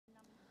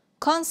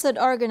Concert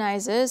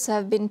organisers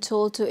have been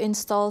told to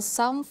install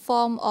some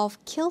form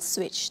of kill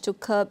switch to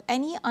curb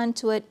any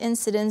untoward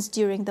incidents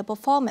during the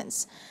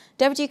performance.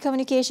 Deputy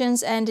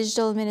Communications and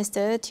Digital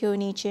Minister Teo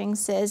Ni Ching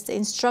says the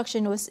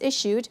instruction was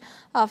issued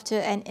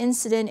after an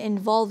incident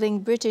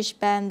involving British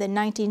band the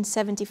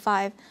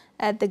 1975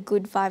 at the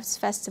Good Vibes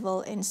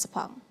Festival in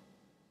Sepang.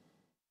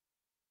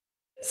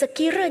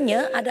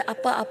 Sekiranya ada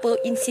apa-apa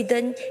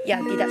insiden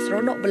yang tidak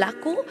seronok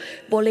berlaku,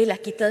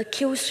 bolehlah kita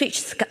kill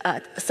switch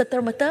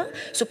serta-merta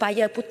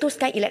supaya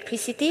putuskan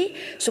elektrisiti,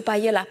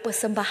 supayalah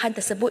persembahan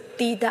tersebut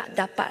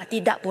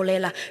tidak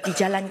bolehlah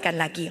dijalankan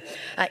lagi.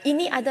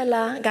 Ini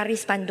adalah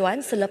garis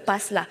panduan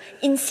selepaslah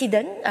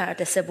insiden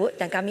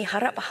tersebut, dan kami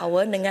harap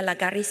bahawa denganlah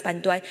garis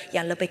panduan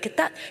yang lebih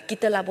ketat,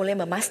 kita lah boleh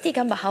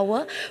memastikan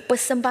bahawa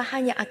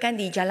persembahan yang akan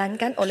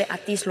dijalankan oleh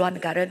artis luar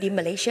negara di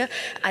Malaysia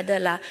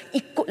adalah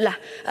ikutlah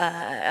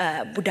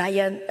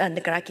budaya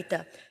negara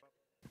kita.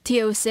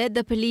 Teo said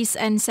the Police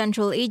and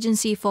Central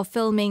Agency for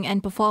Filming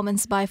and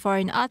Performance by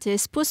Foreign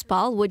Artists,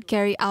 PUSPAL, would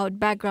carry out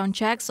background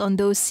checks on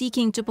those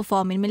seeking to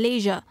perform in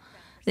Malaysia.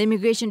 The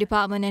Immigration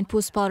Department and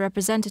PUSPAL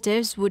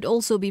representatives would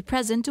also be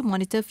present to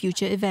monitor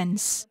future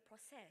events.